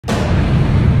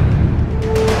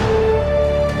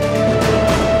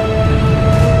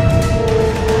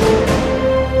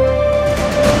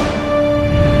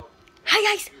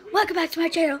welcome back to my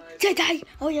channel.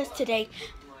 Today,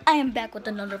 I am back with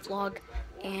another vlog.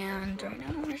 And right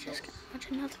now, we're just gonna watch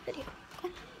another video.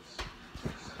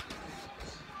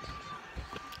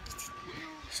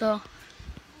 So,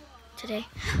 today,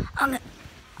 I'm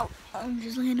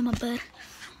just laying in my bed,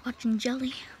 watching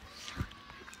Jelly.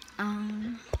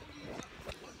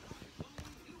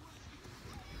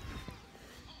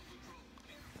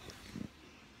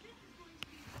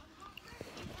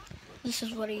 This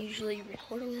is what I usually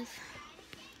record with.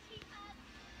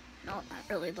 No, not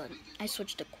really, but I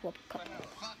switched to couple.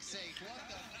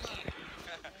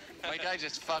 My guy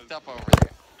just fucked up over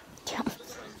there. Yeah.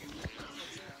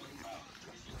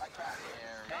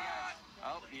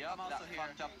 Oh, yep, that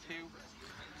fucked up too.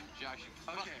 Josh,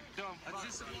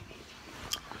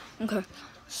 Okay,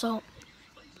 so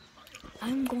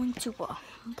I'm going to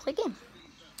play a game,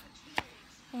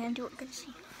 and you're gonna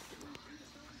see.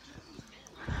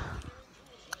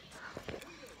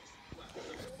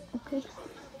 Okay,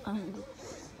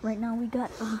 right now we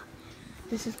got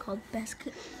this is called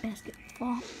basketball.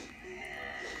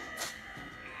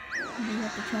 We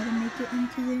have to try to make it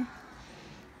into there.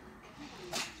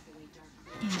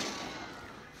 And,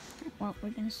 well, we're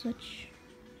gonna switch.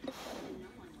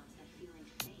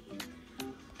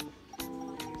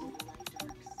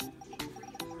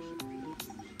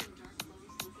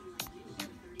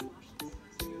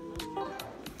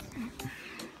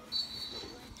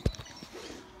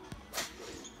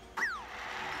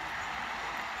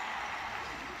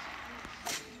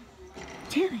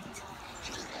 Damn it!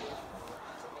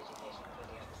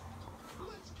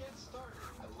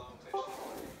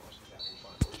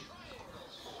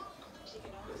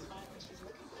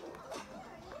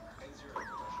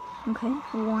 Okay,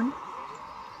 one.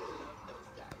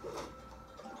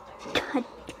 God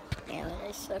damn it,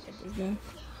 I suck at this game.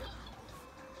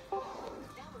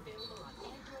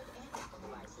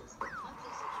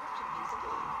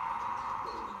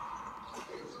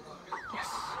 Yes.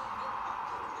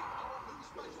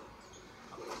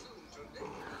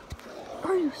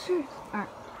 Are you sure? Alright.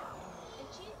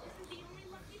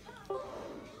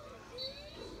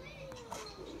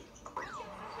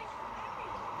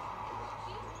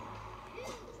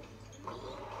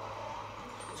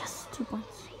 Yes, 2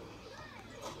 points.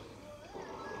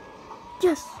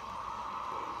 Yes!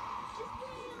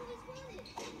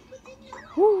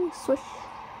 Woo, swish.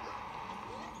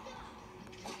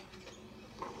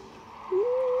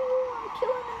 Ooh, I'm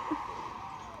killing it.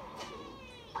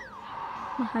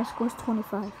 My high score is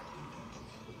 25.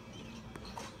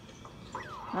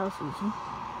 That was easy.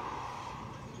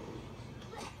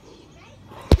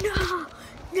 No!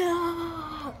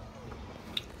 No!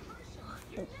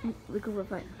 We could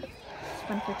revive.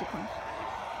 Spend 50 coins.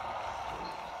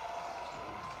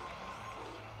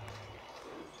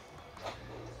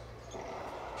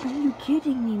 Are you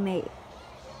kidding me, mate?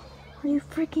 Are you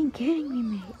freaking kidding me,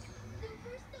 mate?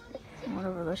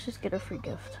 Whatever, let's just get a free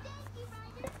gift.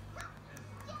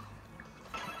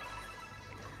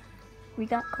 We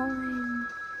got coins.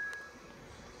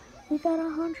 We got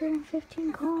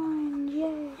 115 coins,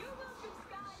 yay.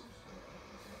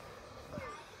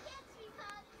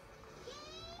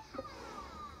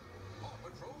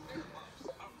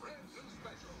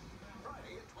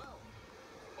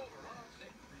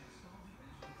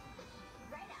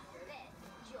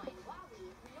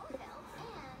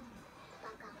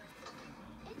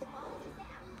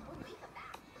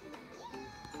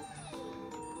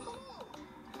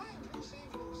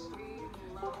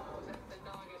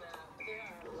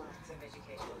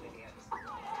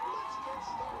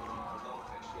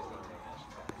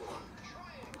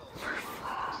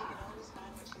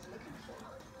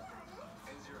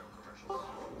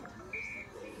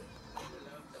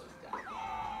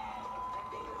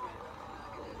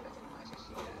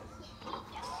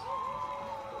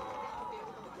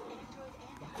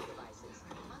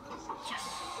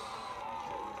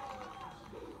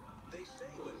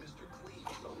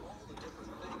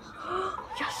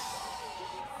 Yes!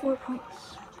 4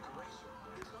 points.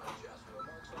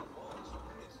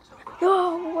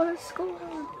 Oh, what a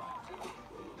score!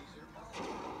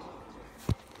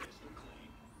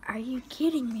 Are you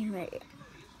kidding me, mate?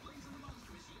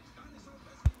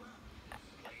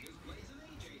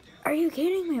 Are you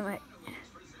kidding me, mate?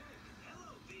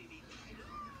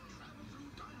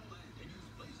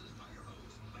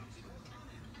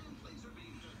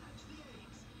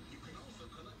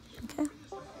 Okay.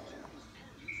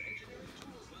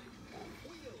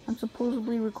 I'm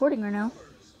supposedly recording right now.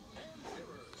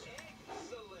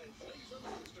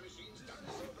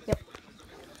 Yep.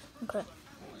 Okay.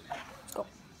 Let's go.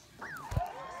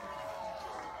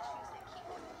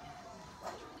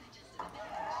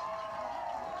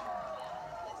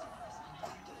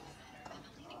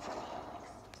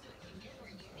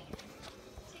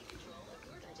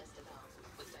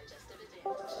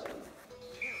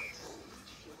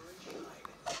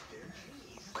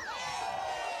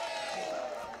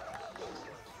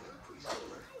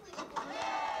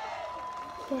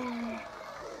 Yeah.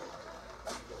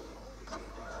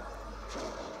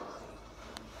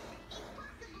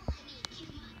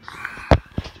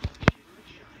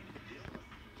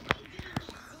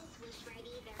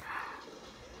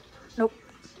 Nope.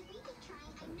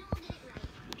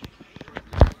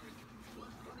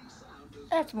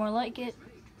 That's more like it.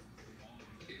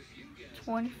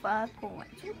 25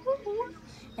 points.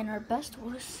 And our best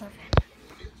was 7.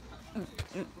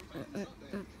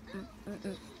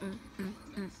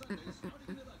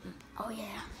 Oh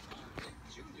yeah.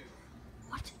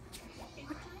 What?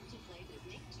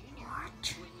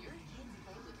 What?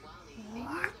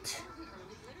 What?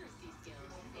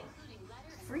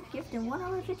 Free gift in 1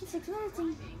 hour 56 minutes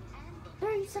and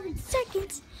 37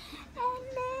 seconds. Oh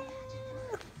no.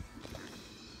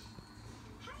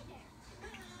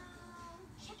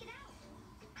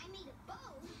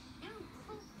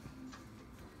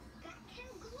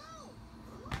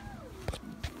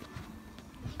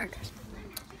 Alright guys.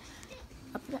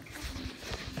 Up next.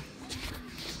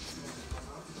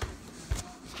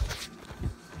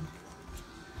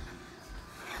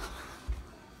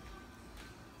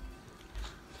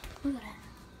 Look at that.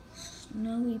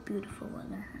 Snowy, beautiful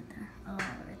weather right there. Oh,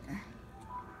 right there.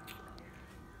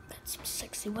 Got some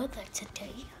sexy weather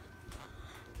today.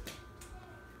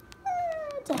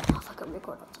 It's off. I can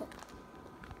record outside.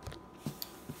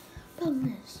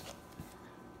 Problem is,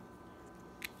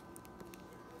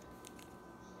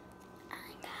 I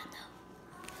got them.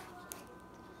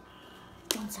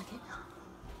 1 second.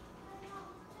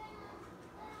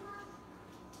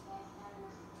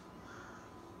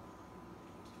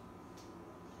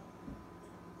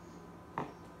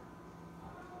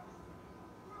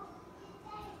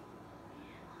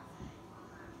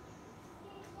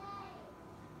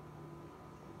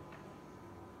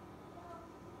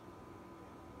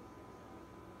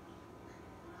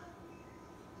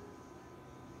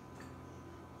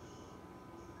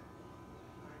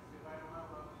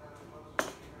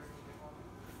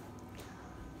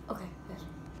 Okay, guys.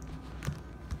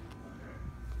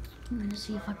 I'm gonna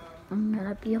see if I'm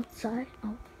gonna be outside.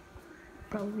 I'll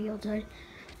probably be outside.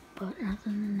 But other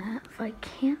than that, if I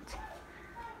can't,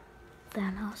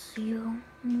 then I'll see you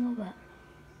in a little bit.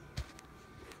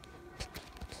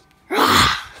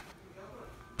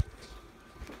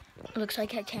 Looks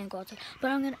like I can't go outside.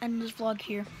 But I'm gonna end this vlog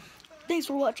here. Thanks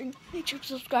for watching. Make sure to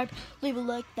subscribe, leave a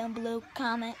like down below,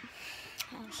 comment.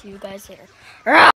 I'll see you guys later.